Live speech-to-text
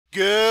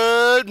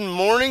Good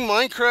morning,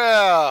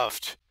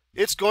 Minecraft!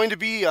 It's going to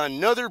be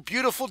another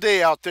beautiful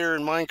day out there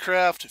in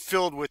Minecraft,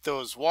 filled with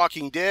those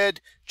walking dead,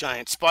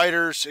 giant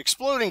spiders,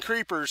 exploding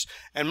creepers,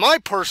 and my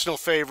personal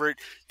favorite,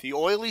 the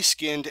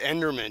oily-skinned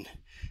Enderman.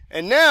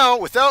 And now,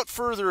 without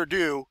further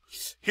ado,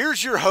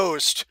 here's your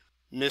host,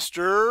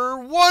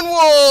 MrOneWolfe!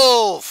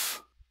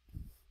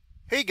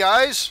 Hey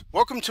guys,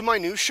 welcome to my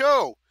new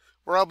show,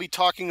 where I'll be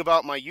talking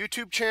about my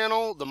YouTube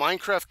channel, the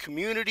Minecraft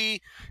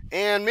community,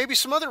 and maybe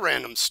some other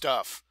random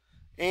stuff.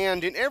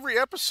 And in every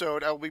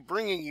episode, I'll be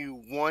bringing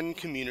you one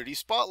community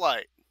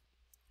spotlight.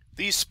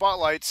 These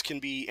spotlights can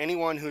be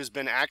anyone who has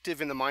been active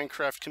in the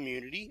Minecraft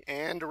community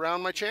and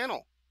around my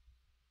channel.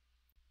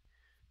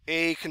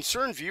 A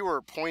concerned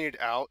viewer pointed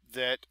out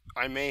that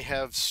I may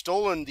have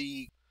stolen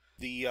the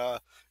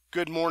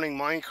Good Morning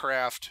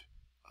Minecraft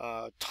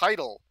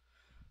title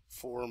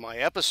for my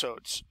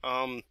episodes.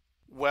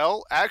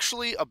 Well,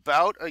 actually,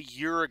 about a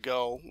year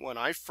ago, when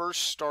I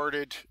first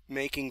started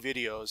making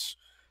videos,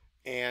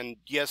 and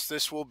yes,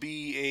 this will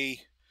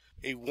be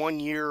a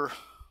 1-year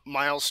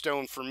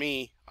milestone for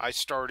me. I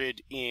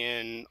started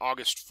in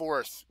August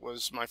 4th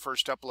was my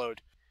first upload.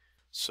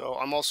 So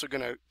I'm also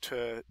going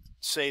to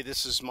say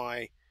this is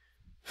my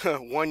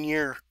one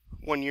year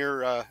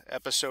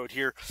episode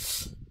here.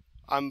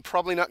 I'm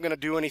probably not going to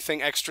do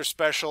anything extra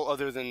special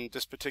other than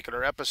this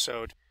particular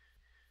episode.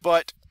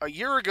 But a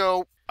year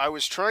ago, I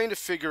was trying to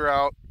figure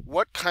out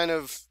what kind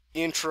of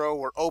intro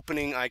or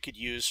opening I could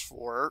use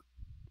for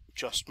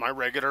just my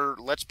regular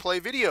Let's Play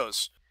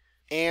videos.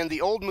 And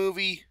the old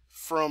movie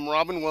from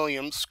Robin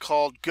Williams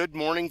called Good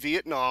Morning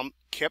Vietnam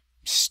kept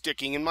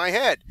sticking in my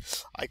head.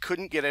 I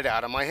couldn't get it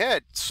out of my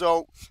head.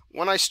 So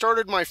when I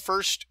started my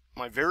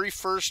very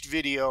first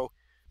video,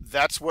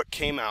 that's what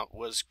came out,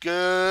 was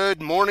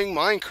Good Morning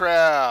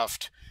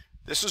Minecraft.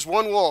 This is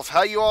OneWolfe.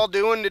 How you all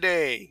doing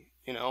today?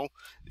 You know,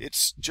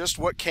 it's just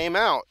what came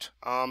out.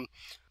 I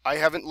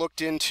haven't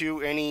looked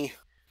into any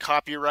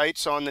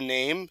copyrights on the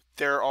name.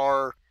 There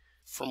are,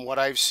 from what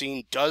I've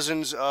seen,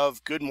 dozens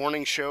of Good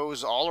Morning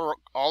shows all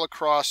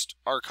across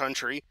our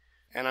country,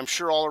 and I'm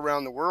sure all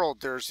around the world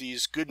there's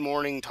these Good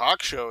Morning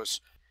talk shows.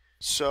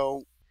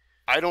 So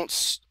I don't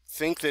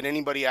think that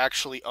anybody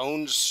actually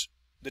owns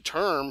the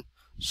term.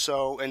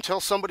 So until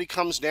somebody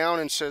comes down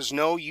and says,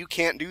 no, you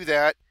can't do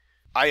that,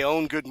 I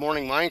own Good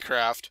Morning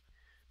Minecraft,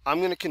 I'm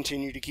going to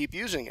continue to keep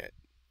using it.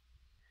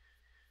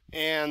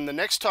 And the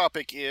next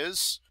topic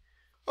is,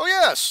 oh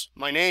yes,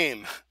 my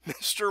name,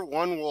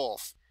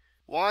 MrOneWolfe.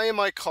 Why am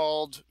I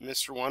called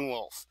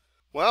MrOneWolfe?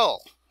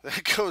 Well,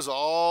 that goes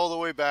all the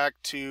way back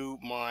to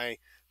my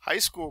high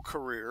school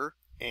career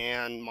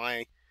and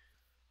my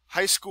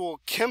high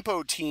school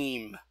Kempo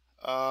team.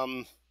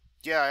 Yeah,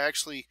 I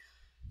actually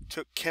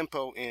took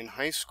Kempo in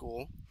high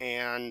school,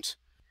 and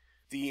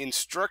the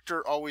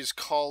instructor always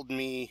called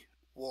me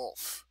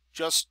Wolf,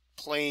 just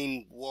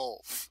plain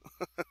Wolf.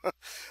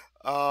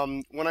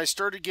 When I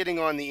started getting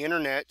on the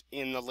internet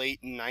in the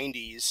late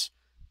 90s,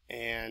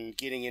 and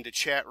getting into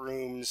chat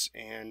rooms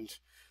and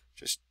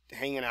just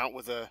hanging out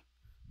with a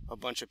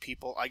bunch of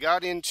people, I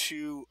got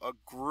into a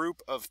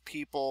group of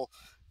people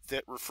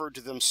that referred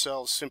to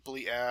themselves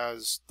simply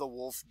as the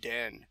Wolf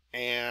Den.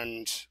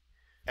 And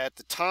at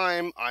the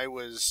time, I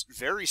was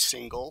very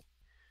single,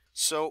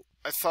 so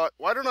I thought,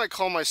 why don't I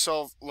call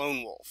myself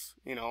Lone Wolf?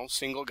 You know,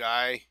 single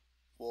guy,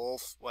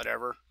 wolf,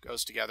 whatever,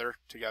 goes together.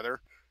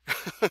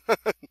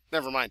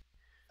 Never mind.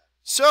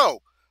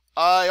 So,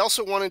 I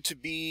also wanted to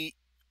be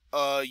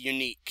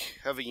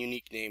have a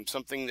unique name,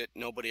 something that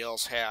nobody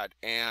else had,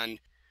 and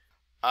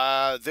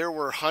there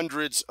were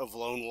hundreds of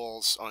lone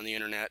wolves on the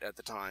internet at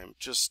the time,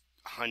 just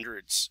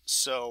hundreds.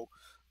 So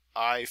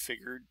I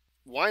figured,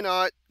 why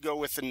not go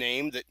with a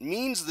name that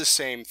means the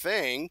same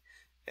thing,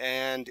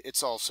 and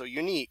it's also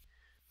unique.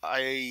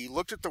 I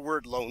looked at the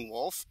word lone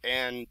wolf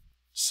and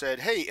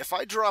said, hey, if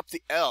I drop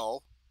the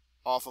L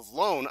off of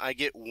lone, I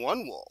get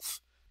one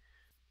wolf.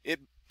 It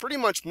pretty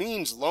much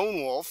means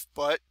lone wolf,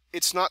 but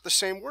it's not the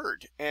same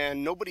word,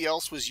 and nobody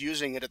else was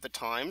using it at the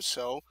time,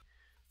 so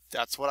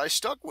that's what I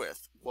stuck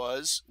with,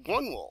 was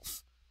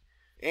OneWolfe.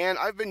 And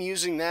I've been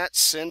using that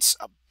since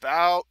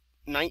about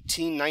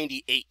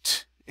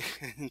 1998.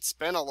 It's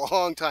been a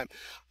long time.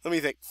 Let me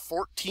think,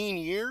 14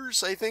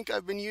 years I think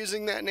I've been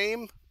using that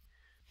name.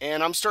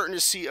 And I'm starting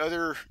to see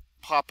other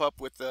pop up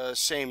with the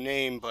same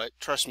name, but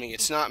trust me,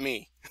 it's not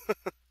me.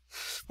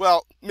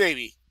 Well,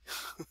 maybe.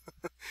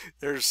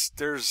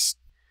 There's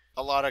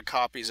a lot of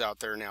copies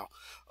out there now.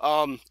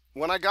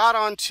 When I got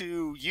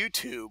onto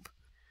YouTube,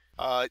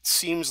 it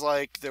seems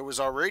like there was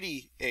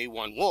already a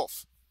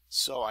OneWolfe,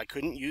 so I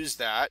couldn't use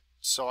that.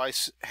 So I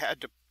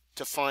had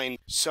to find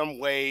some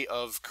way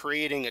of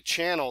creating a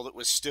channel that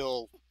was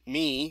still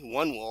me,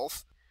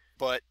 OneWolfe,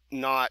 but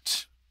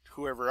not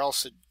whoever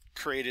else had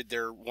created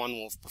their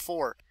OneWolfe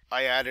before.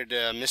 I added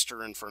a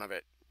Mr. in front of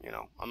it. You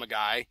know, I'm a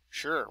guy.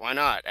 Sure, why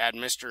not? Add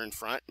Mr. in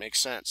front, makes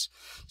sense.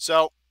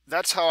 So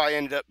that's how I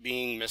ended up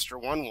being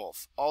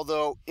MrOneWolfe.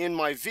 Although in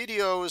my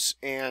videos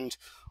and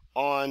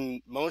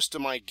on most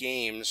of my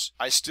games,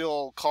 I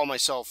still call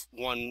myself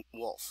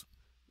OneWolfe.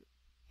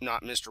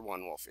 not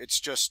MrOneWolfe. It's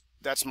just,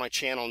 that's my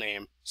channel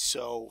name.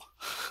 So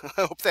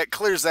I hope that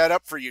clears that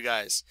up for you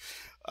guys.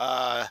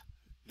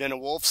 Been a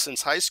wolf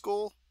since high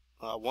school,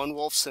 one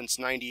wolf since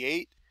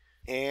 '98,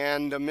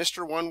 and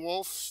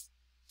MrOneWolfe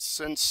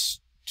since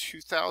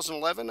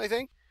 2011, I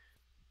think.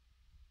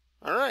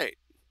 All right,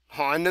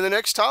 on to the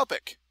next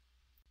topic.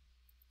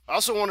 I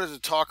also wanted to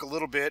talk a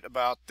little bit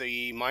about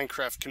the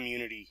Minecraft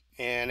community.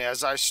 And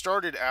as I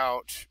started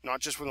out, not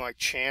just with my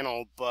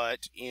channel,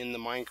 but in the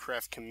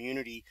Minecraft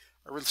community,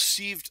 I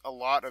received a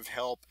lot of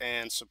help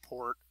and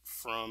support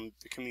from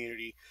the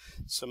community.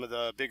 Some of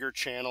the bigger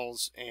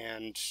channels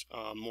and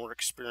more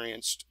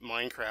experienced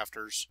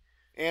Minecrafters.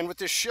 And with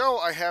this show,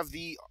 I have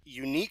the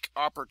unique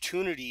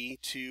opportunity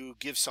to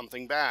give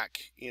something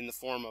back in the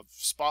form of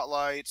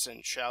spotlights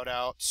and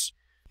shout-outs,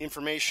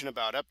 information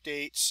about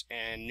updates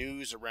and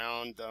news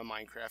around the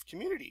Minecraft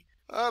community.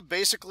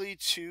 Basically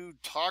to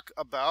talk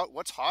about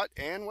what's hot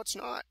and what's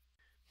not.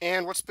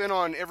 And what's been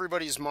on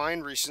everybody's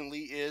mind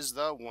recently is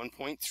the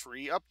 1.3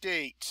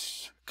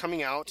 update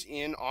coming out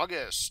in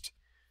August.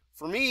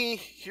 For me,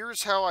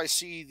 here's how I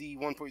see the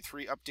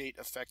 1.3 update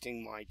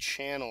affecting my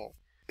channel.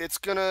 It's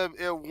gonna,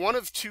 one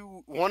of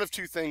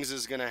two things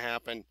is gonna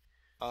happen.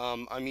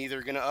 I'm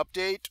either gonna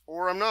update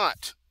or I'm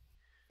not.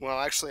 Well,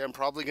 actually, I'm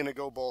probably gonna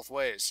go both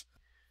ways.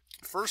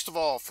 First of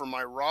all, for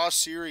my Raw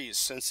series,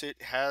 since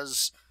it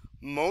has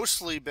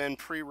mostly been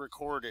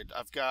pre-recorded,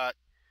 I've got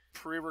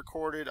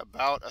pre-recorded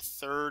about a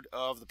third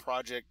of the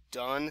project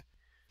done,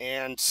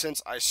 and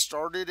since I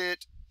started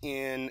it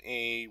in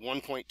a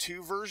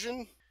 1.2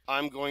 version,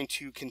 I'm going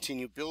to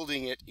continue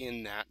building it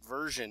in that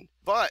version.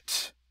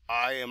 But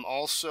I am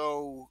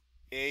also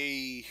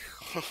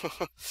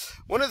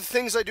one of the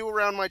things I do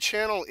around my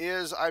channel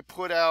is I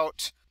put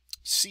out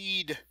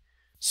seed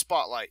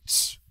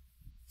spotlights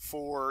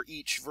for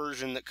each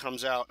version that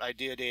comes out. I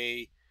did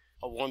a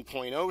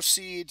 1.0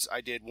 seeds,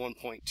 I did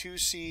 1.2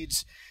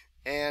 seeds,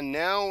 and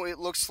now it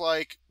looks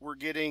like we're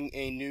getting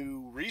a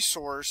new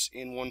resource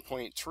in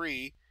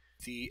 1.3,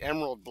 the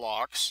emerald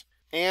blocks,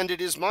 and it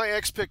is my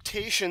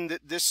expectation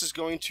that this is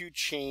going to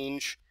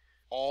change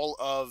all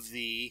of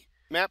the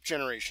map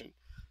generation.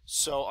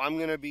 So I'm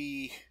going to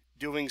be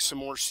doing some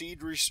more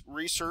seed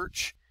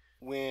research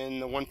when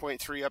the 1.3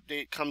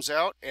 update comes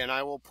out, and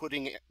I will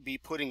be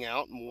putting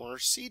out more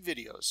seed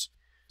videos.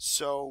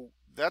 So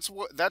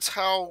that's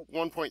how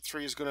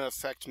 1.3 is going to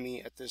affect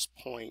me at this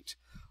point.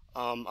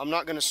 I'm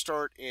not going to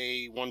start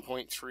a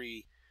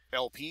 1.3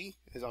 LP.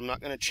 I'm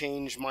not going to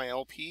change my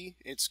LP.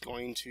 It's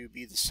going to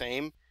be the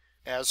same.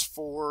 As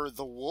for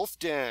the Wolf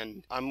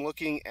Den, I'm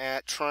looking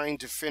at trying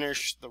to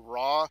finish the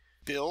raw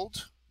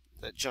build,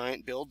 that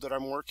giant build that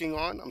I'm working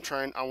on.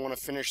 I want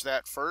to finish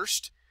that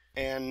first,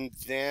 and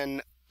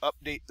then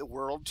update the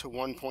world to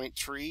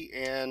 1.3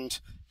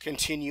 and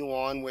continue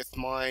on with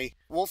my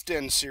Wolf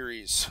Den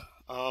series.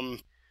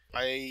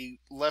 I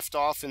left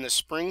off in the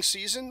spring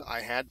season.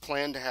 I had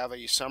planned to have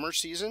a summer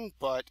season,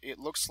 but it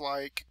looks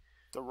like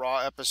the raw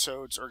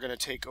episodes are going to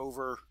take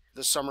over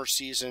the summer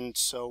season,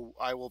 so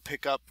I will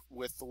pick up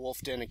with the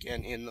Wolf Den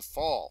again in the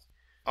fall.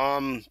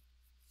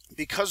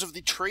 Because of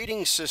the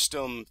trading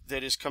system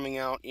that is coming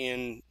out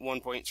in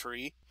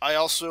 1.3, I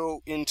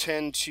also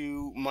intend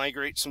to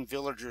migrate some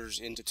villagers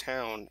into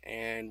town,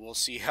 and we'll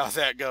see how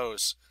that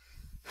goes.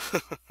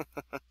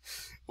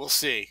 We'll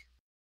see.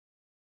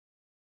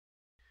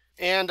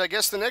 And I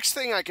guess the next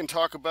thing I can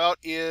talk about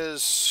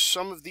is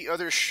some of the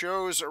other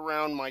shows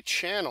around my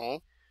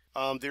channel.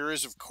 There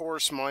is, of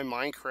course, my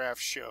Minecraft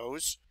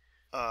shows.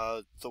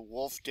 The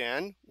Wolf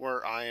Den,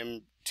 where I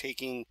am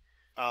taking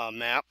a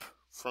map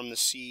from the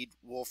seed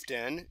Wolf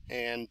Den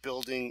and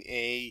building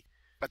a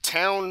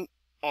town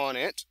on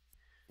it.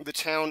 The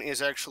town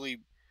is actually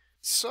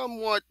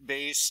somewhat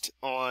based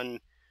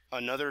on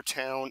another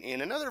town in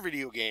another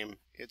video game.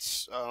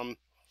 It's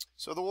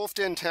so the Wolf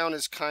Den town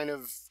is kind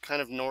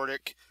of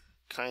Nordic,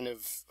 kind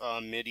of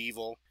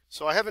medieval.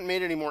 So I haven't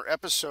made any more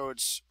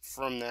episodes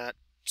from that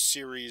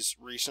series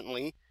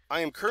recently. I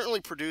am currently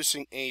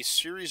producing a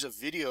series of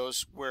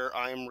videos where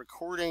I am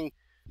recording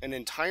an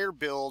entire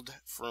build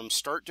from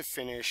start to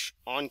finish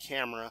on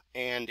camera,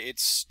 and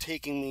it's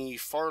taking me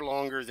far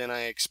longer than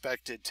I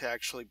expected to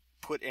actually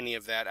put any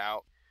of that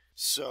out.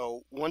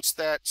 So once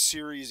that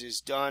series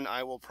is done,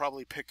 I will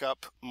probably pick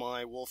up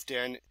my Wolf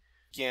Den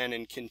again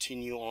and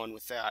continue on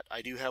with that.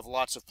 I do have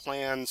lots of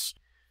plans.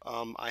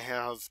 I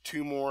have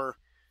 2 more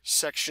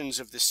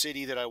sections of the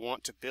city that I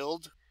want to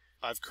build.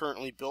 I've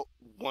currently built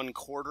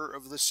 1/4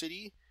 of the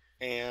city,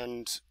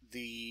 and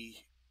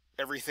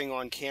everything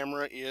on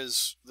camera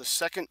is the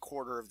 2nd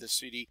quarter of the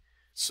city,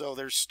 so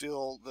there's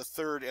still the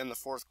 3rd and the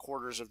 4th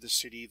quarters of the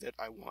city that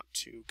I want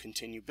to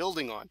continue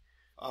building on.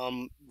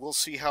 We'll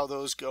see how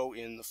those go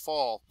in the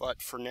fall,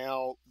 but for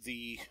now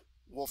the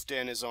Wolf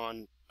Den is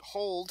on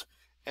hold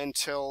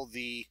until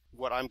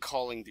what I'm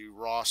calling the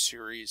Raw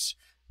series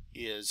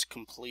is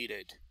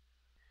completed.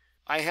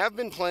 I have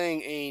been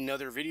playing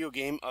another video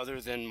game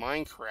other than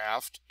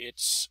Minecraft.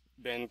 It's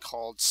been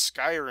called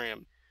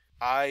Skyrim.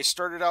 I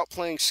started out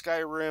playing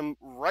Skyrim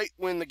right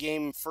when the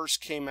game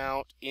first came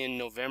out in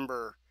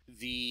November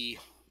the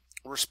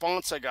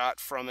response I got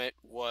from it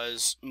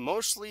was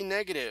mostly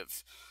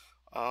negative.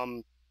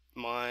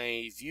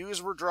 My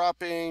views were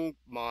dropping,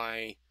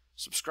 my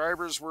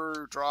subscribers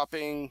were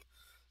dropping,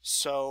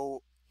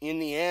 so in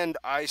the end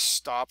I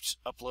stopped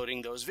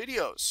uploading those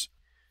videos.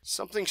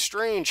 Something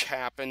strange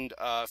happened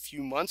a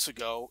few months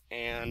ago,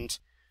 and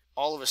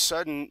all of a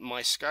sudden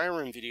my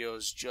Skyrim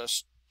videos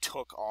just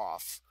took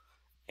off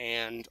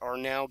and are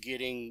now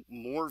getting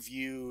more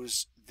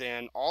views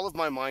than all of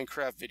my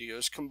Minecraft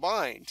videos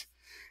combined.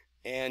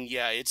 And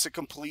yeah, it's a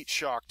complete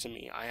shock to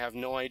me. I have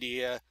no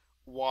idea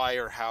why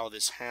or how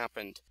this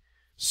happened.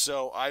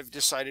 So I've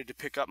decided to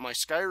pick up my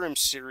Skyrim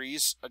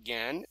series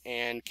again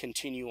and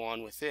continue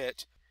on with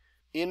it.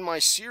 In my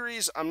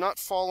series, I'm not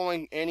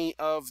following any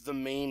of the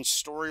main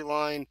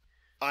storyline.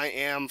 I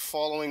am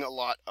following a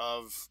lot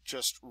of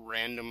just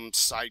random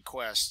side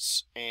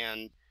quests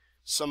and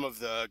some of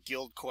the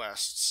guild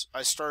quests.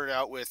 I started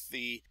out with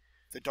the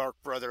Dark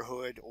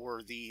Brotherhood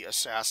or the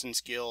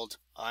Assassin's Guild.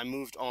 I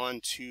moved on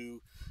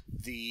to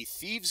the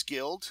Thieves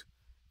Guild,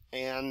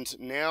 and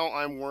now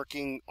I'm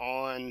working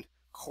on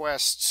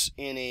quests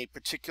in a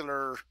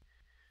particular...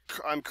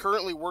 I'm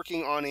currently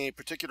working on a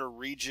particular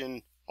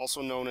region,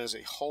 also known as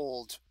a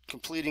hold,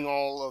 completing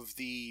all of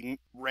the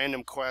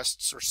random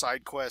quests or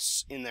side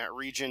quests in that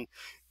region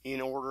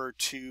in order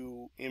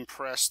to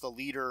impress the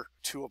leader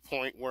to a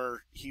point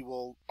where he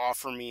will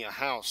offer me a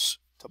house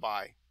to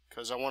buy,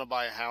 because I want to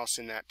buy a house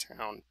in that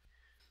town.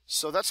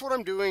 So that's what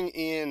I'm doing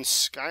in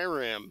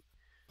Skyrim.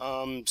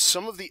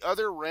 Some of the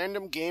other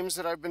random games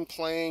that I've been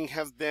playing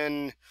have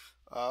been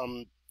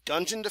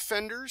Dungeon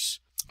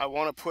Defenders. I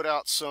want to put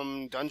out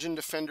some Dungeon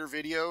Defender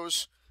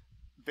videos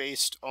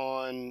based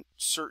on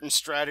certain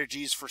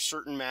strategies for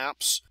certain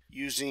maps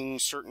using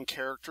certain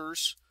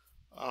characters.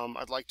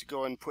 I'd like to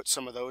go and put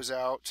some of those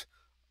out.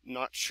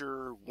 Not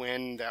sure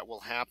when that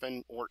will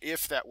happen or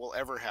if that will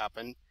ever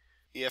happen.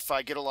 If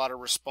I get a lot of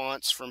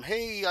response from,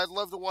 hey, I'd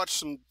love to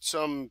watch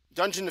some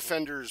Dungeon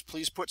Defenders,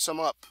 please put some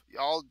up,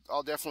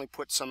 I'll definitely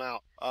put some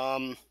out.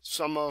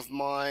 Some of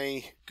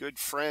my good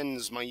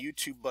friends, my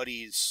YouTube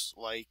buddies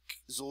like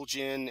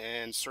Zul'jin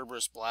and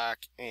Cerberus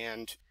Black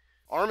and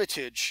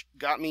Armitage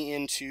got me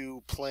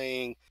into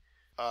playing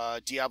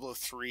Diablo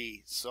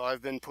 3. So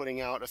I've been putting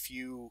out a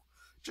few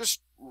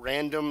just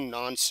random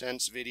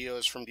nonsense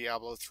videos from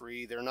Diablo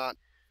 3. They're not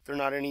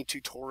any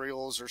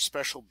tutorials or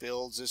special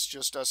builds. It's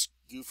just us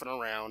goofing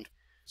around.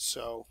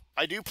 So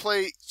I do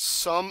play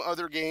some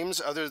other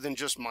games other than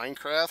just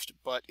Minecraft,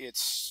 but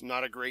it's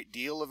not a great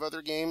deal of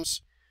other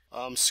games.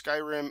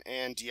 Skyrim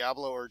and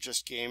Diablo are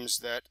just games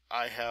that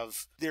I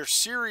have. They're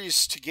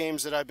series to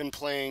games that I've been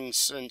playing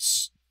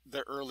since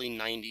the early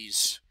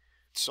 90s.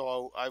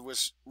 So I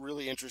was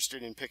really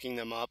interested in picking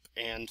them up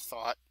and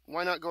thought,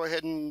 why not go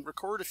ahead and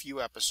record a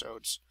few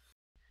episodes?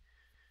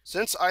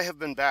 Since I have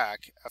been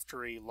back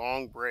after a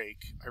long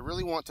break, I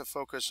really want to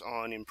focus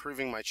on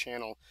improving my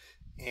channel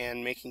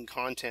and making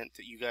content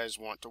that you guys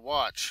want to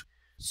watch.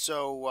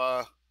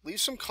 So leave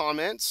some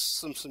comments,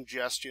 some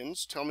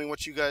suggestions. Tell me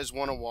what you guys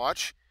want to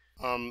watch.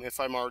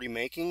 If I'm already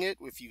making it,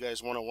 if you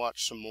guys want to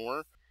watch some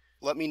more.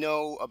 Let me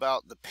know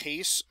about the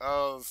pace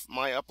of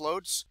my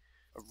uploads.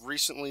 I've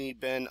recently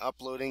been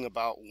uploading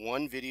about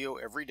one video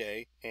every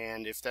day,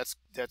 and if that's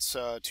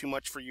too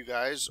much for you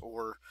guys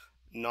or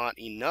not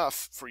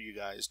enough for you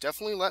guys,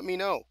 definitely let me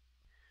know.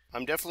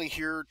 I'm definitely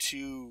here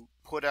to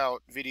put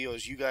out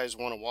videos you guys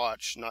want to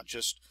watch, not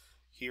just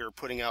here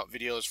putting out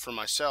videos for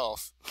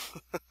myself.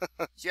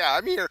 Yeah,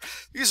 I'm here.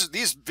 These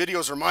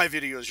videos are my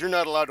videos. You're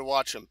not allowed to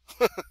watch them.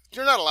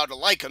 You're not allowed to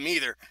like them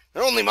either.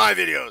 They're only my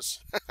videos.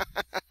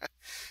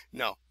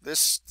 No,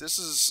 this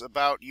is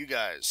about you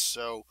guys.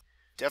 So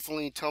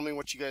definitely tell me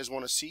what you guys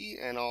want to see,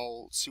 and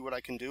I'll see what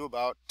I can do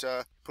about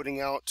putting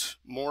out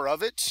more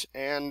of it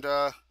and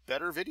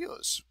better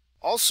videos.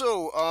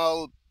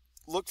 Also,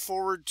 look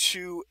forward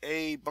to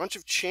a bunch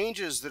of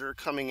changes that are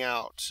coming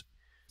out.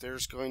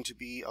 There's going to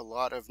be a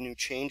lot of new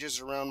changes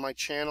around my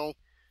channel.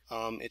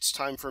 It's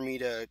time for me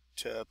to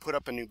put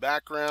up a new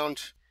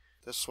background.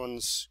 This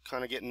one's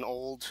kind of getting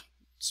old.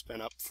 It's been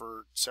up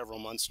for several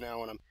months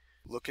now, and I'm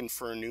looking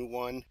for a new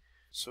one.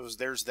 So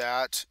there's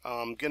that.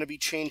 I'm going to be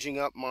changing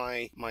up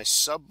my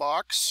sub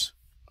box,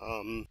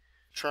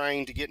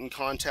 trying to get in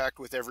contact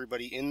with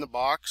everybody in the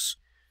box,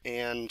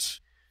 and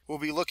we'll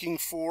be looking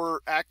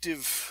for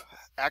active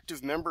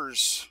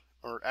members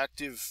or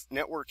active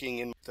networking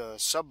in the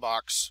sub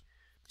box.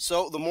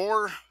 So the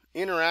more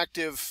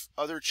interactive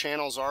other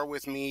channels are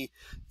with me,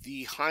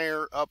 the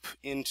higher up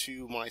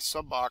into my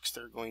sub box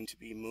they're going to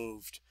be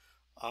moved.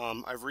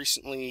 I've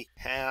recently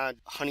had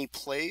Honey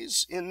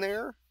Plays in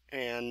there,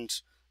 and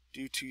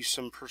due to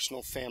some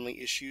personal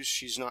family issues,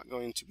 she's not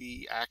going to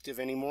be active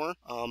anymore.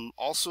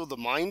 Also, the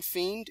Mind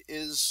Fiend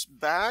is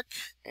back,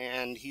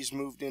 and he's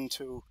moved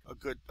into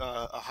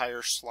a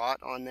higher slot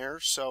on there.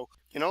 So,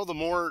 you know, the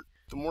more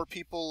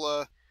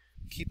people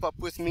keep up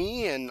with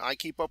me and I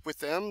keep up with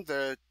them,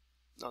 the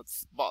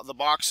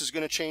box is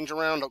going to change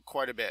around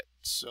quite a bit.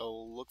 So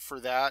look for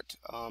that.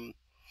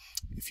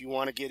 If you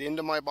want to get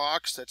into my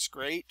box, that's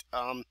great.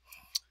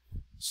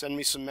 Send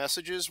me some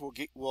messages.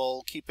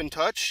 We'll keep in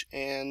touch,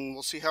 and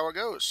we'll see how it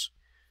goes.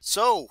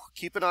 So,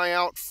 keep an eye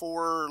out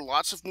for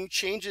lots of new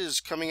changes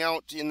coming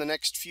out in the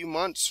next few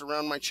months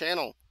around my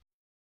channel.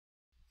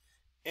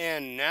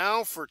 And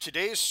now for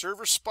today's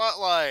server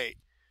spotlight.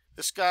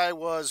 This guy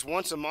was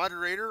once a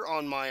moderator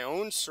on my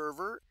own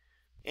server,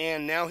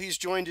 and now he's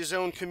joined his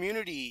own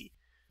community.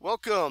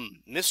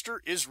 Welcome, Mr.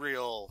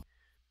 Israel.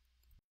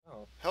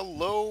 Oh.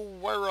 Hello,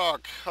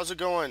 Wyrock. How's it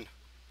going?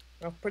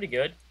 Oh, pretty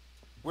good.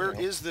 Where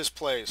is this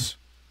place?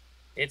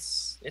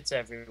 It's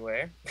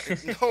everywhere.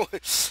 No,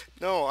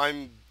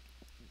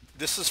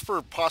 this is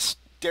for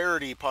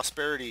prosperity.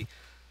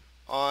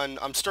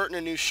 I'm starting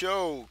a new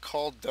show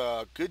called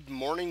Good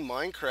Morning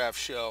Minecraft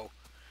Show.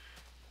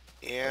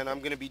 And I'm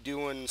going to be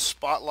doing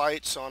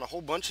spotlights on a whole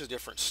bunch of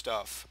different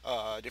stuff.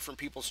 Different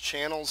people's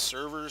channels,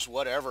 servers,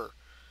 whatever.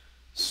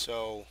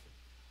 So,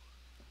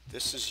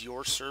 this is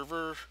your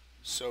server.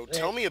 So,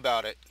 tell me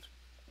about it.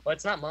 Well,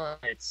 it's not mine.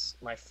 It's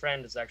my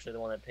friend is actually the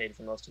one that paid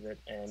for most of it,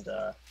 and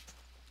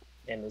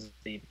is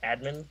the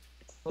admin,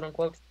 quote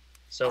unquote.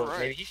 So right.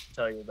 Maybe he should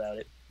tell you about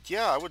it.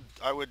 Yeah,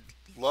 I would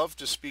love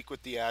to speak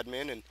with the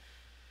admin and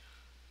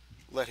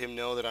let him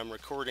know that I'm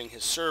recording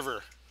his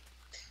server.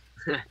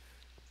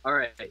 All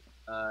right,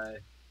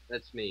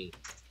 that's me.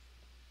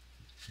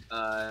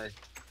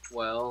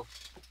 Well,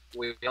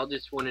 we all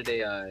just wanted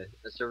a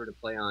server to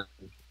play on.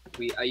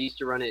 I used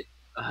to run it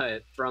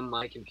from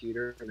my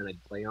computer, and then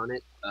I'd play on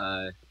it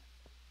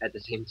at the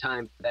same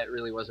time. That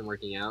really wasn't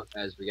working out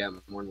as we got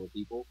more and more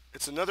people.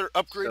 It's another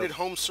upgraded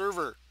home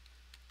server.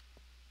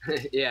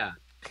 Yeah.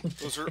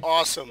 Those are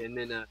awesome. And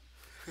then,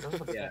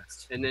 yeah.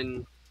 And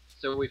then,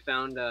 so we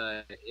found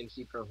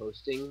MC Pro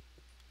Hosting.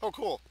 Oh,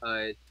 cool.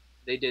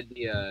 They did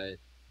the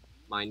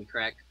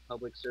Minecraft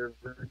public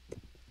server.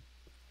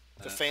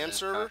 The fan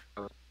server?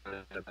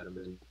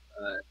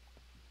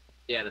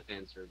 Yeah, the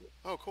fan server.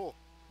 Oh, cool.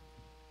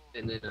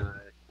 And then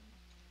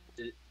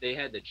they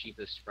had the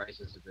cheapest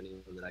prices of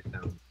anyone that I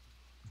found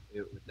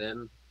with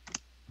them.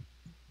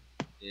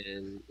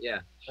 And yeah.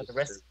 But the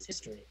rest is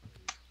history.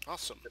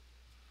 Awesome.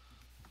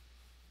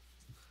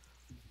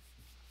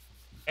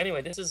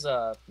 Anyway, this is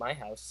my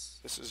house.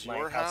 This is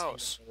your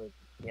house.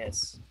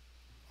 Yes.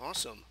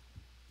 Awesome.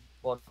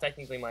 Well,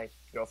 technically my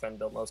girlfriend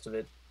built most of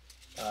it.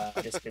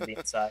 I just did the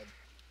inside.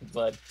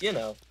 But, you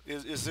know.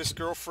 Is this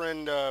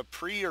girlfriend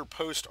pre or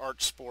post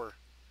Archespore?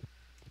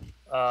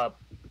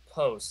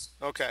 Post.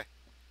 Okay.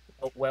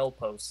 Well,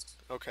 post.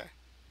 Okay.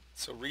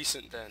 So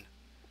recent then.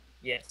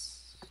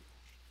 Yes.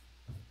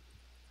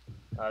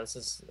 This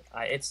is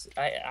I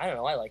don't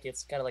know, I like it.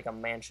 It's got like a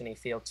mansion-y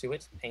feel to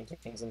it,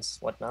 paintings and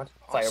whatnot.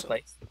 Awesome.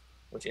 Fireplace,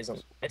 which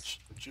isn't it.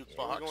 Jukebox.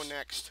 Where are we going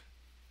next?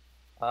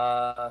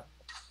 The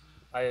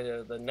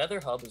Nether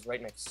hub is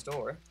right next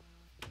door.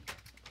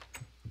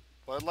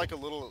 Well, I'd like a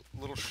little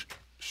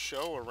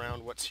show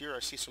around what's here. I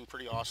see some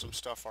pretty awesome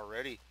stuff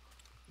already.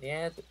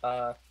 Yeah,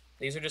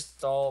 these are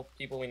just all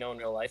people we know in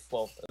real life.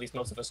 Well, at least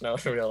most of us know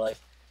in real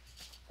life.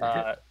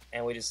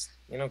 And we just,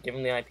 give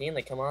them the IP and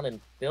they come on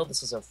and build.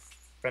 This is a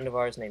friend of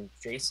ours named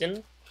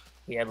Jason.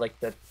 He had like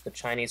the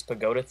Chinese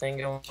pagoda thing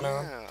going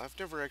on. Yeah, I've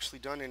never actually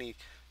done any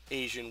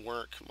Asian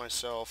work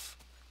myself.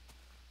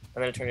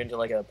 And then it turned into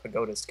like a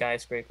pagoda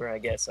skyscraper, I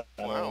guess.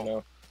 I Wow. don't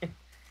know.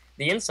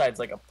 The inside's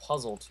like a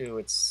puzzle too.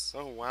 It's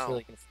wow. It's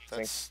really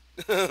confusing.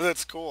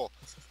 That's cool.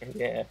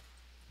 Yeah.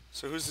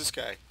 So who's this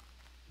guy?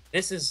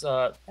 This is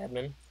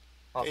admin.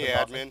 Hey,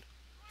 admin.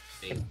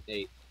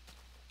 Hey.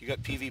 You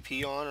got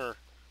PvP on or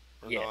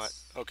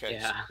yes. not? Okay.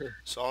 Yeah.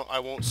 So I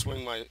won't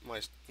swing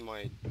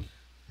my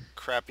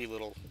crappy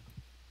little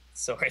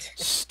sword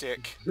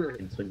stick.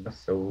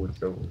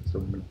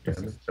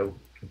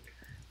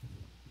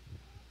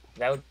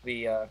 That would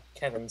be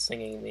Kevin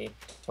singing the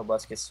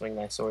Tobuscus Swing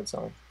My Sword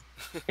song.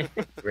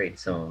 Great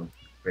song.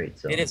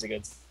 It is a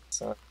good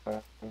song.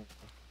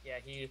 Yeah,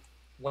 he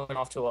went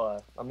off to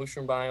a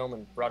mushroom biome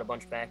and brought a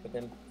bunch back with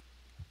him.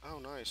 Oh,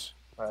 nice.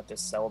 To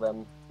sell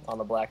them on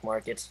the black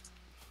market.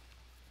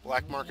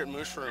 Black market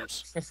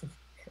mushrooms.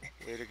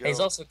 Way to go.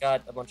 He's also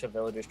got a bunch of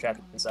villagers trapped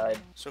inside.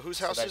 So whose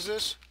house is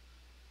this?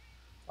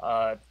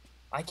 I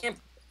can't...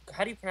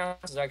 How do you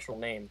pronounce his actual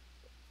name,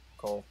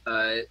 Cole?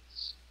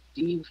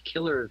 Steve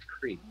Killer of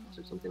Creeps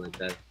or something like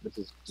that. This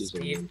is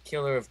Steve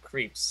Killer of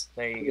Creeps.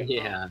 There you go.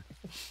 Yeah.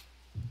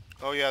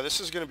 Oh yeah,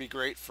 this is gonna be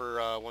great for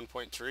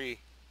 1.3.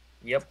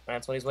 Yep,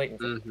 that's what he's waiting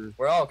for. Mm-hmm.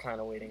 We're all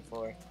kind of waiting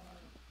for.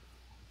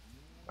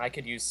 I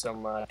could use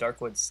some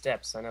Darkwood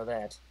steps. I know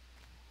that.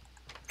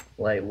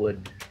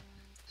 Lightwood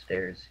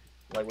stairs.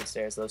 Lightwood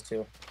stairs, those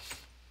two.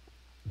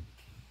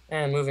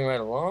 And moving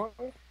right along,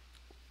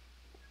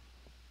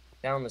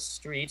 down the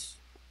street,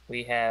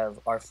 we have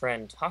our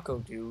friend Taco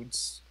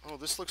Dudes. Oh,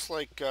 this looks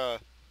like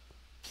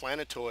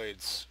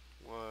planetoids.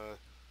 The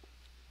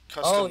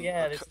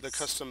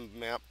custom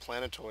map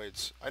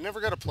planetoids. I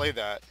never got to play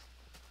that.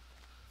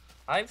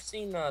 I've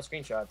seen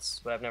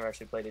screenshots, but I've never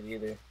actually played it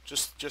either.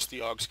 Just the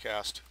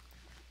Augscast.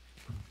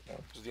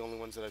 Those are the only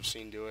ones that I've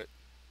seen do it.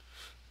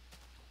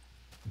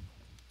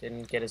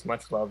 Didn't get as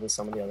much love as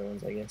some of the other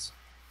ones, I guess.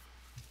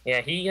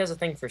 Yeah, he has a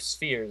thing for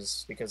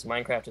spheres because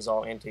Minecraft is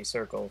all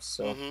anti-circles,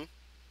 so Mm-hmm.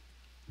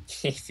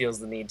 he feels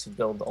the need to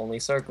build only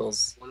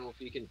circles. MrOneWolfe,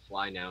 you can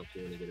fly now if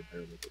you want to get a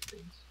better look at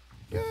things.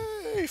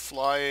 Yay,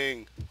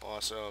 flying.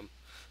 Awesome.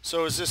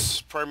 So is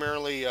this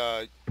primarily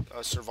a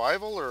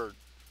survival or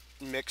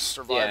mixed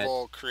Yeah,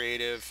 survival,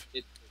 creative?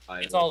 it's It's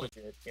survival. all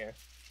legit, yeah.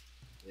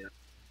 Yeah.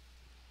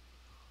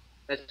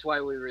 That's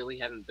why we really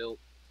haven't built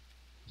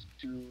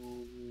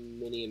too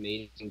many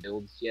amazing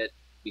builds yet,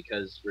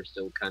 because we're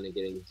still kind of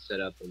getting set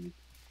up and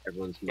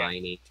everyone's Yeah.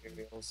 mining.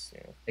 Materials,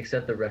 yeah.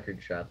 Except the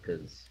record shop,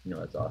 because, you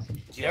know, it's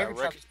awesome. Yeah, Record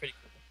shop is pretty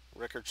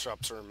cool. record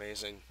shops are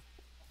amazing.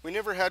 We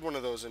never had one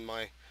of those on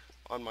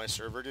my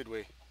server, did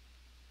we?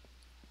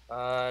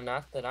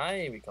 Not that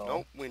I recall.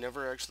 Nope, we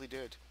never actually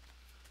did.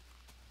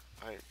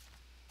 I.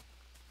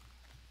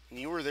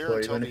 You were there So are you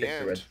until going to the fix the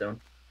end.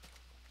 redstone?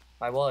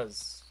 I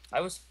was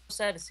so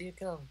sad to see it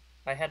go.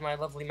 I had my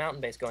lovely mountain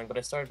base going, but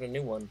I started a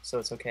new one, so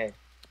it's okay.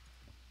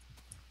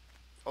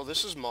 Oh,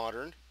 this is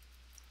modern.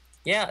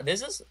 Yeah,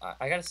 this is,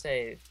 I gotta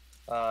say,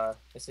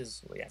 this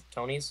is, yeah,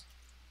 Tony's.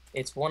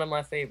 It's one of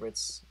my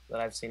favorites that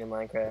I've seen in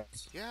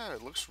Minecraft. Yeah,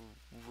 it looks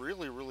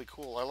really, really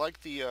cool. I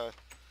like the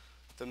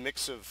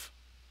mix of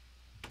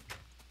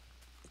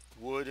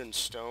wood and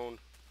stone.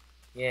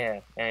 Yeah,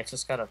 and it's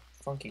just got a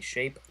funky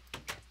shape.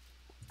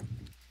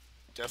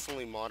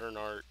 Definitely modern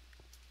art.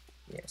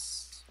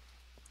 Yes.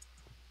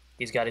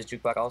 He's got his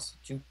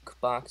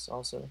jukebox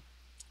also.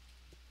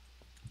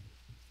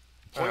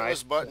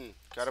 Pointless Alright. button.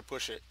 Gotta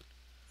push it.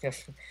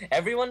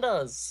 Everyone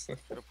does.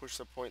 Gotta push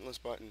the pointless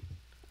button.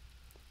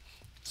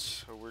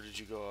 So where did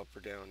you go, up or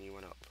down? You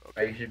went up. Are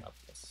Okay. you should...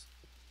 Yes.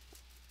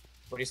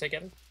 What do you say,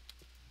 Kevin?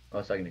 I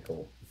was talking to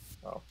Cole.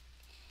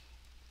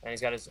 And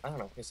he's got his, I don't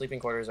know, his sleeping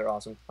quarters are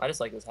awesome. I just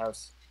like this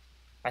house.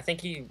 I think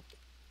he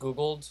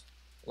Googled,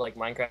 like,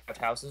 Minecraft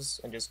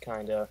houses and just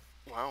kind of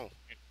Wow.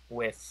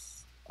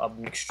 with a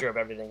mixture of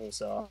everything he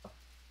saw.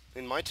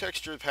 In my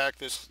texture pack,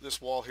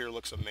 this wall here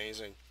looks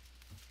amazing.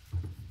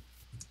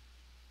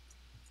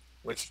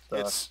 Which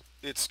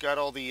It's got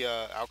all the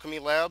alchemy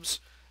labs,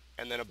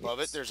 and then above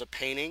Yes. it there's a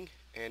painting,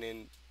 and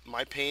in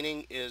my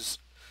painting is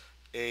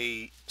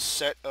a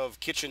set of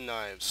kitchen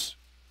knives.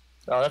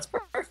 Oh, that's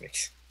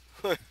perfect.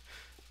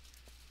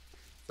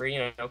 For,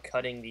 you know,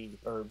 cutting the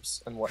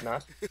herbs and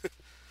whatnot.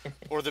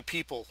 Or the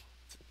people.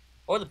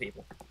 Or the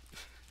people.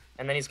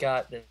 And then he's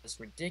got this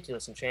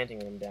ridiculous enchanting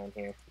room down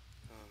here.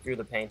 Through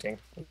the painting.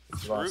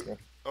 It's Through- awesome.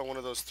 Oh, one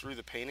of those through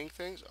the painting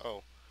things?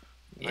 Oh,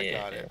 Yeah. I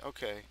got it.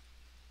 Okay.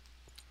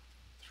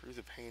 Through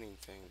the painting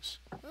things.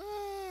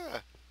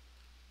 Ah.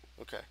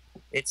 Okay.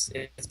 It's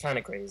kind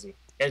of crazy.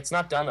 It's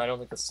not done. I don't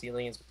think the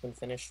ceiling has been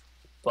finished.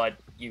 But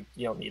you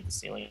don't need the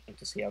ceiling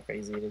to see how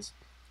crazy it is.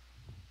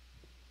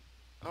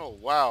 Oh,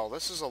 wow.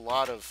 This is a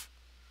lot of...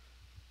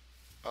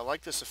 I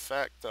like this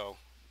effect, though.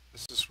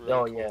 This is really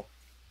Oh, cool. yeah.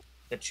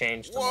 The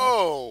change to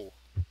Whoa!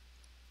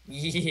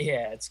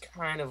 Yeah, it's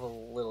kind of a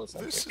little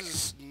eccentric. This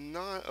is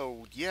not...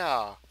 Oh,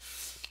 yeah.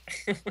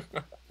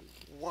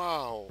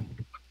 Wow.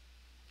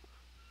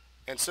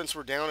 And since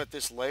we're down at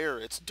this layer,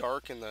 it's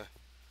dark in the...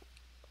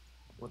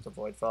 With the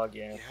void fog,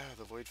 yeah. Yeah,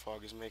 the void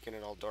fog is making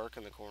it all dark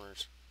in the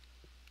corners.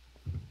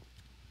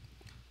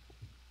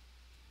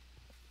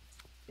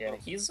 Yeah,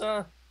 he's,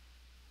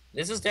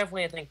 this is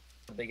definitely, I think,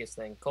 the biggest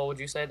thing. Cole, would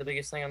you say the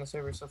biggest thing on the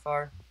server so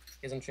far?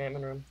 His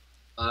enchantment room?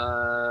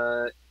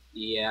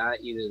 Yeah,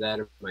 either that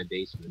or my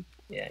basement.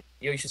 Yeah,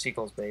 you should see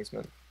Cole's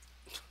basement.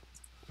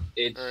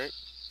 It's Alright.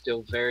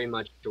 still very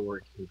much a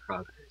work in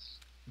progress.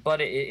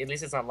 But at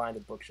least it's not lined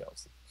with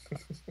bookshelves.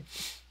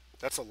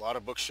 That's a lot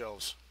of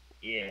bookshelves.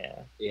 Yeah.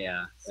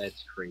 Yeah,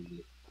 that's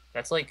crazy.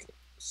 That's like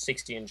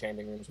 60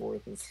 enchanting rooms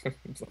worth of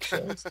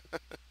bookshelves.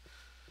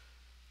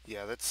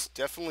 Yeah, that's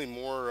definitely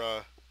more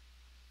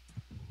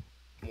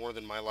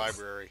than my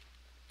library.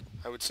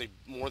 I would say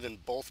more than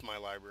both my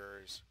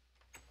libraries.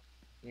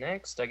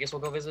 Next, I guess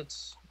we'll go visit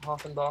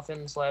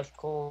Hoffenboffen /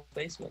 Cole's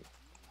basement.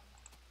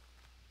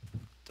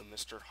 The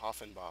Mr.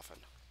 Hoffenboffen.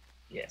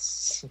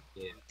 Yes.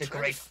 Yeah. The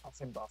Trying great to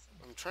Hoffenboffen.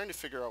 I'm trying to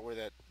figure out where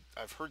that...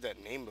 I've heard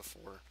that name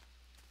before.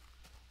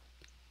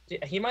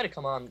 He might have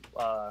come on,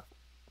 Not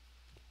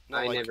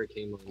I like, never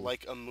came on.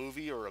 like a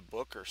movie or a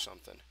book or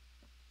something.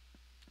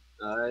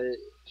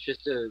 It's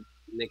just a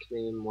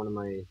nickname. One of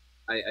my...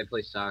 I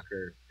play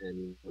soccer,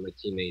 and one of my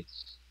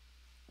teammates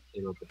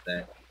came up with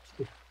that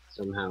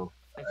somehow.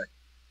 The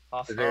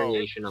Hoffen.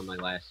 variation on my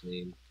last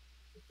name.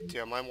 I think.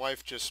 Yeah, my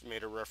wife just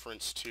made a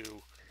reference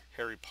to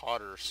Harry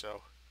Potter,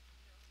 so...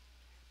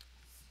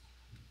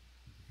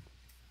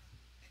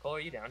 Cole, are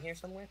you down here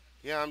somewhere?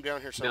 Yeah, I'm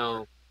down here somewhere.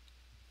 No,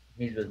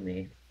 He's with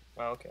me.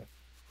 Oh, okay.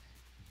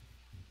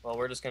 Well,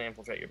 we're just gonna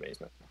infiltrate your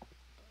basement.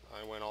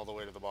 I went all the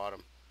way to the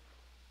bottom.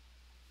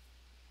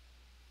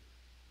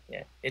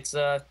 Yeah, it's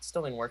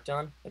still being worked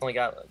on. It's only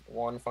got like,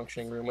 one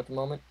functioning room at the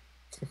moment.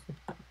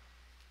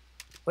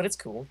 But it's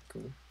cool,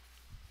 cool.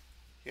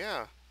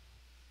 Yeah,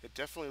 it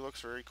definitely looks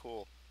very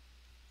cool.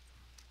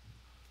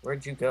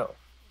 Where'd you go?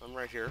 I'm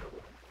right here.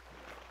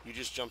 You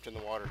just jumped in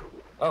the water.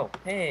 Oh,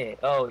 hey.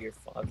 Oh, you're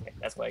okay.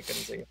 That's why I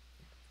couldn't see you.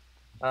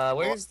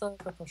 Where's the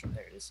potion?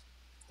 There it is.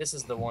 This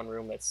is the one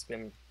room that's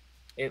been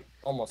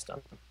almost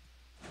done.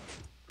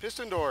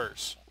 Piston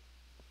doors.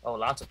 Oh,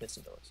 lots of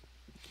piston doors.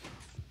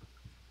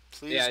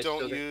 Please Yeah, I don't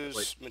still get use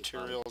like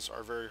materials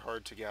are very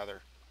hard to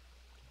gather.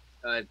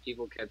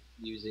 People kept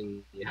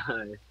using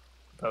the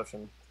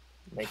Potion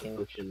making.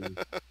 potion.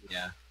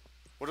 Yeah.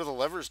 What do the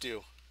levers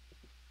do?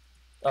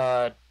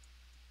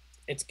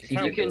 It's See,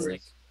 kind You of can,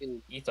 basic.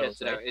 Ethos,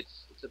 test it out. right?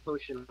 It's a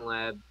potion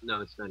lab.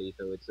 No, it's not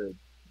Etho. It's a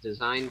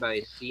designed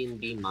by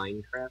C&B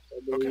Minecraft, I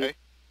believe. Okay.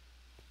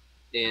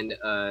 And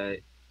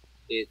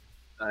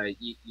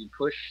you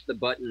push the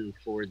button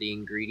for the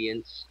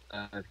ingredients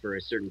for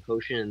a certain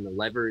potion, and the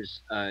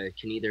levers can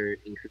either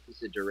increase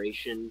the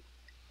duration,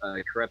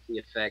 corrupt the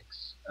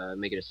effects,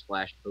 make it a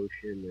splash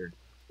potion, or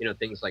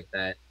things like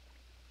that.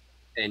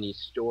 And you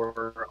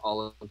store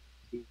all of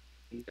the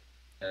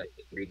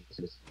ingredients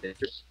in the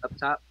stickers up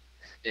top,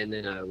 and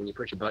then when you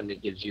push a button,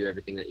 it gives you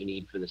everything that you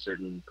need for the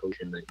certain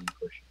potion that you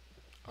push.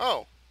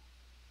 Oh,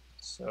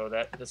 So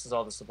this is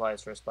all the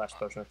supplies for a splash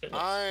potion of fitness.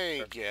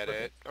 I get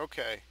it.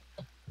 Okay.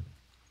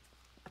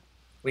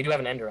 We do have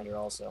an ender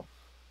also.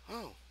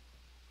 Oh,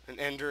 an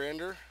ender. An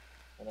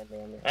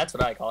ender. That's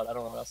what I call it. I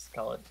don't know what else to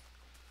call it.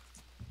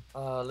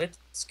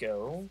 Let's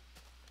go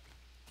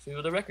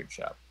to the record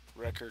shop.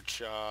 Record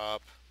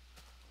shop.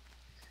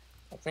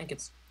 I think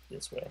it's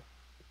this way.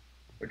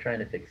 We're trying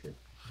to fix it.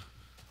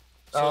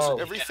 So Oh,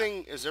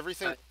 is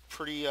everything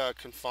pretty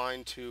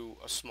confined to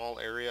a small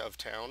area of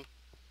town?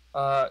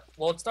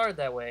 well, it started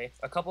that way.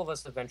 A couple of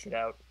us have ventured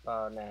out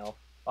now.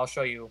 I'll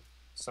show you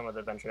some of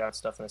the ventured out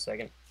stuff in a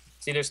second.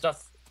 See, there's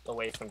stuff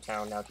away from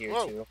town now here,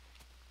 Whoa. too.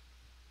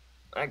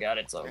 I got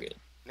it. It's all good.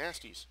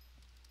 Nasties.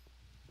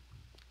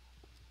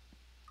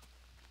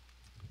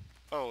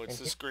 Oh, it's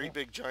this great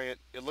big giant.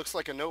 It looks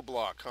like a note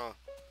block, huh?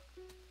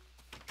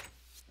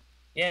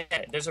 Yeah,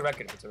 there's a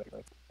record. It's a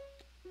record.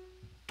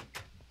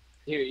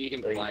 Here, you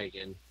can fly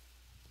again.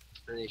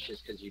 I think it's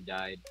just because you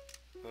died.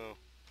 Oh.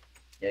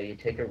 Yeah, you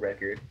take a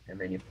record and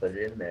then you put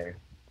it in there,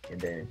 and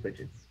then it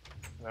switches.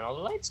 And then all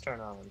the lights turn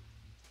on.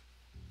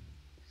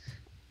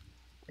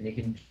 And you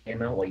can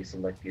jam out while you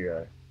select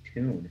your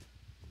tune.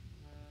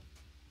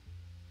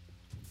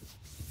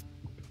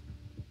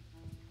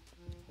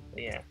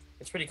 But yeah,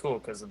 it's pretty cool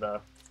because of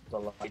the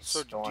lights.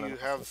 So go on do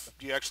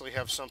you actually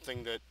have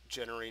something that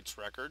generates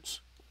records?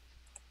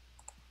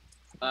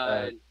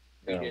 You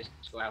No. just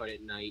go out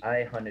at night.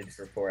 I hunted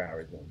for 4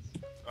 hours once.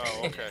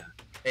 Oh, okay.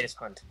 They just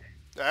hunt.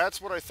 That's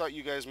what I thought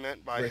you guys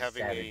meant by We're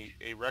having savage.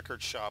 a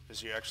record shop,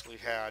 is you actually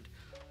had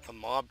a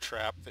mob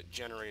trap that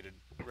generated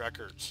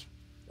records.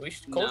 We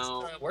should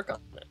No. work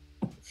on it.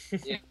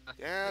 Yeah,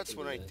 Yeah, that's can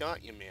what do I that.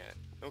 thought you meant.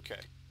 Okay.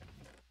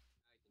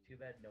 Too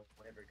bad no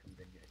one ever comes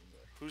in here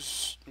anymore.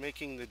 Who's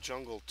making the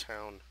jungle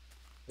town?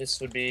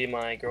 This would be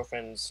my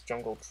girlfriend's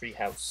jungle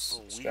treehouse Oh,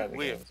 we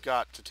extravaganza. have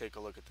got to take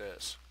a look at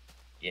this.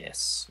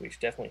 Yes, we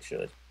definitely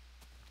should.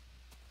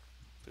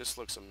 This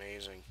looks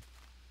amazing.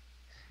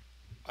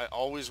 I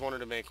always wanted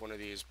to make one of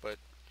these, but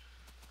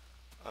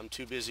I'm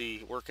too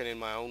busy working in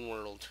my own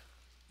world.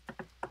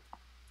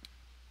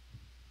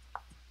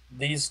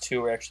 These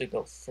two were actually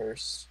built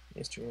first.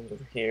 These two rooms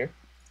over here.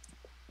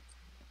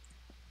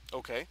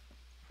 Okay.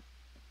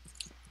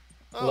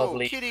 Oh,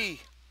 Lovely.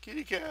 kitty!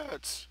 Kitty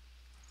cats!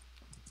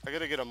 I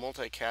gotta get a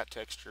multi-cat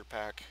texture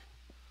pack.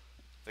 I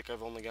think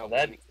I've only got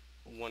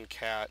one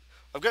cat.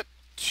 I've got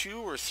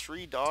 2 or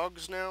 3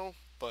 dogs now,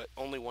 but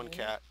only one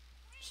cat.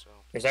 So.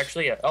 There's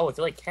actually if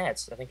you like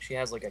cats, I think she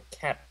has like a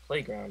cat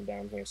playground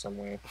down here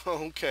somewhere.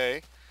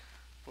 Okay.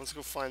 Let's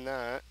go find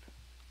that.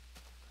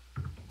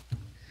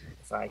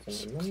 If I can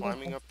remember.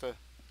 Climbing up the...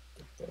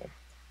 There.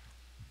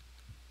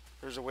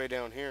 There's a way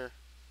down here.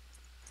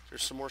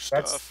 There's some more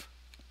stuff.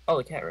 Oh,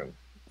 the cat room.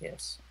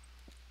 Yes.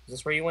 Is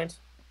this where you went?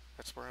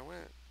 That's where I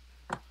went.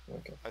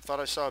 Okay. I thought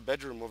I saw a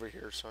bedroom over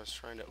here, so I was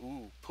trying to...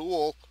 Ooh,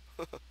 pool!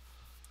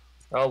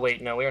 Oh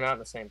wait, no, we are not in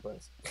the same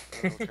place.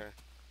 Okay.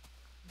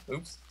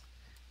 Oops.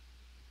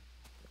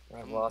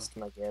 I've lost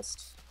my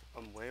guest.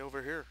 I'm way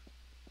over here.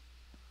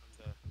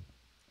 On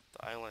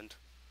the island.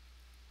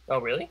 Oh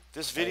really?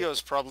 This video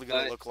is probably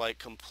going to look like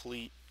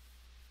complete...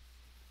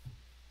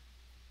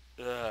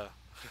 It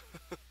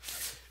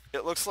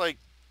looks like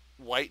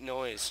white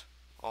noise,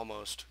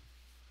 almost.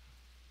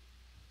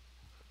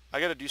 I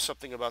gotta do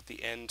something about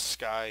the end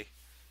sky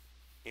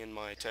in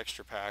my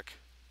texture pack.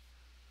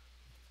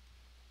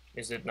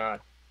 Is it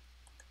not?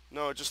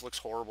 No, it just looks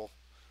horrible.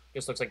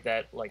 Just looks like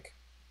that, like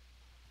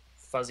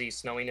fuzzy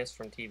snowiness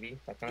from TV.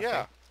 That kind of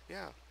Yeah, thing.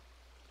 yeah.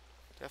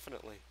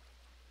 Definitely.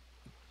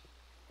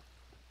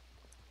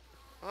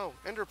 Oh,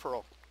 ender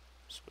pearl.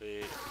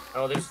 Sweet.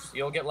 Oh,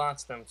 you'll get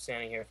lots of them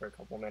standing here for a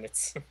couple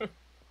minutes.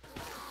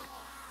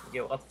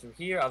 You go up through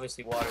here,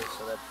 obviously water,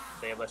 so that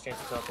they have less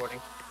chance of teleporting.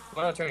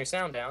 Why not turn your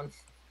sound down?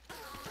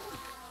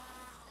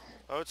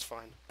 Oh, it's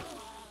fine.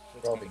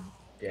 It's Probably gonna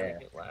dead.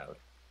 get loud.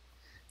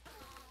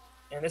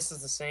 And this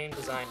is the same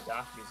design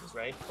Doc uses,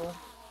 right, Cole?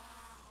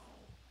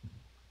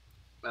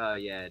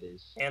 Yeah, it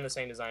is. And the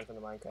same design from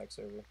the Minecraft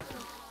server.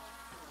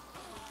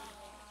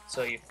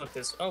 So you flip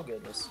this. Oh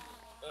goodness.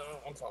 Oh.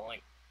 I'm falling.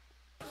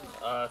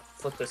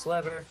 Flip this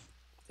lever.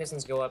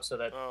 Pistons go up so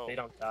that Oh. they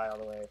don't die all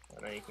the way,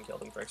 and then you can kill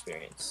them for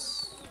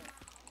experience.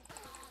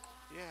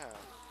 Yeah.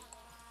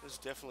 This is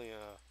definitely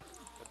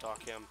a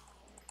Dockham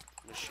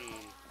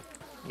machine.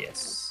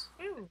 Yes.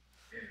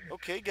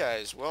 Okay,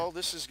 guys. Well,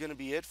 this is going to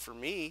be it for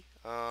me.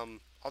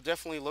 I'll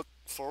definitely look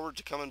forward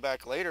to coming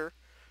back later.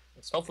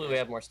 Hopefully we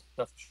have more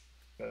stuff to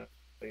show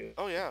you.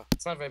 Oh, yeah.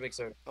 It's not a very big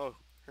server. Oh,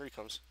 here he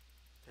comes.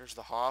 There's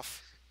the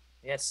Hoff.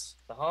 Yes,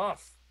 the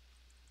Hoff.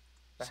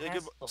 The Say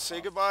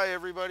Hasselhoff. goodbye,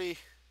 everybody.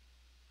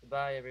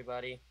 Goodbye,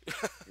 everybody.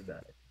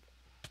 Goodbye.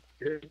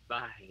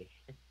 Goodbye.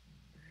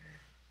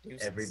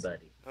 Deuces.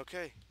 Everybody.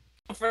 Okay.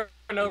 For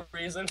no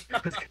reason.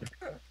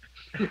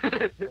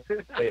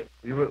 Wait,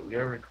 we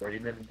were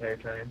recording that entire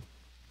time?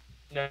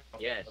 No.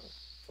 Yes.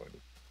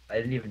 I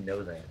didn't even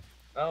know that.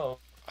 Oh.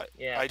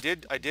 Yeah. I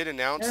did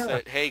announce Yeah.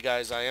 that, hey,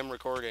 guys, I am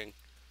recording.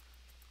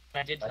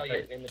 I did tell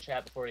you in the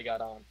chat before he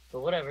got on, but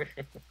whatever.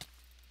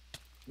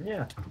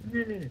 Yeah.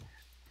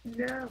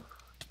 No.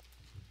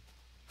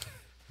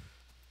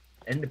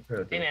 End of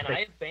protest. Hey man,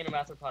 I have Bane of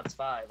Arthropods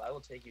 5. I will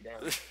take you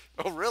down.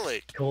 Oh,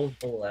 really? Cold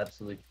will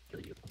absolutely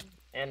kill you.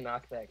 And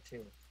knockback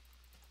too.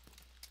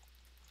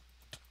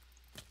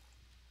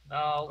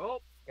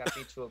 Oh, got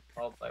beat to a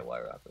pulp by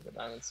White Rock with a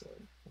diamond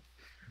sword.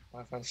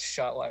 My friend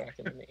shot White Rock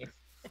in the knee.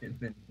 And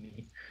then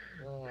me.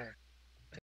 Oh.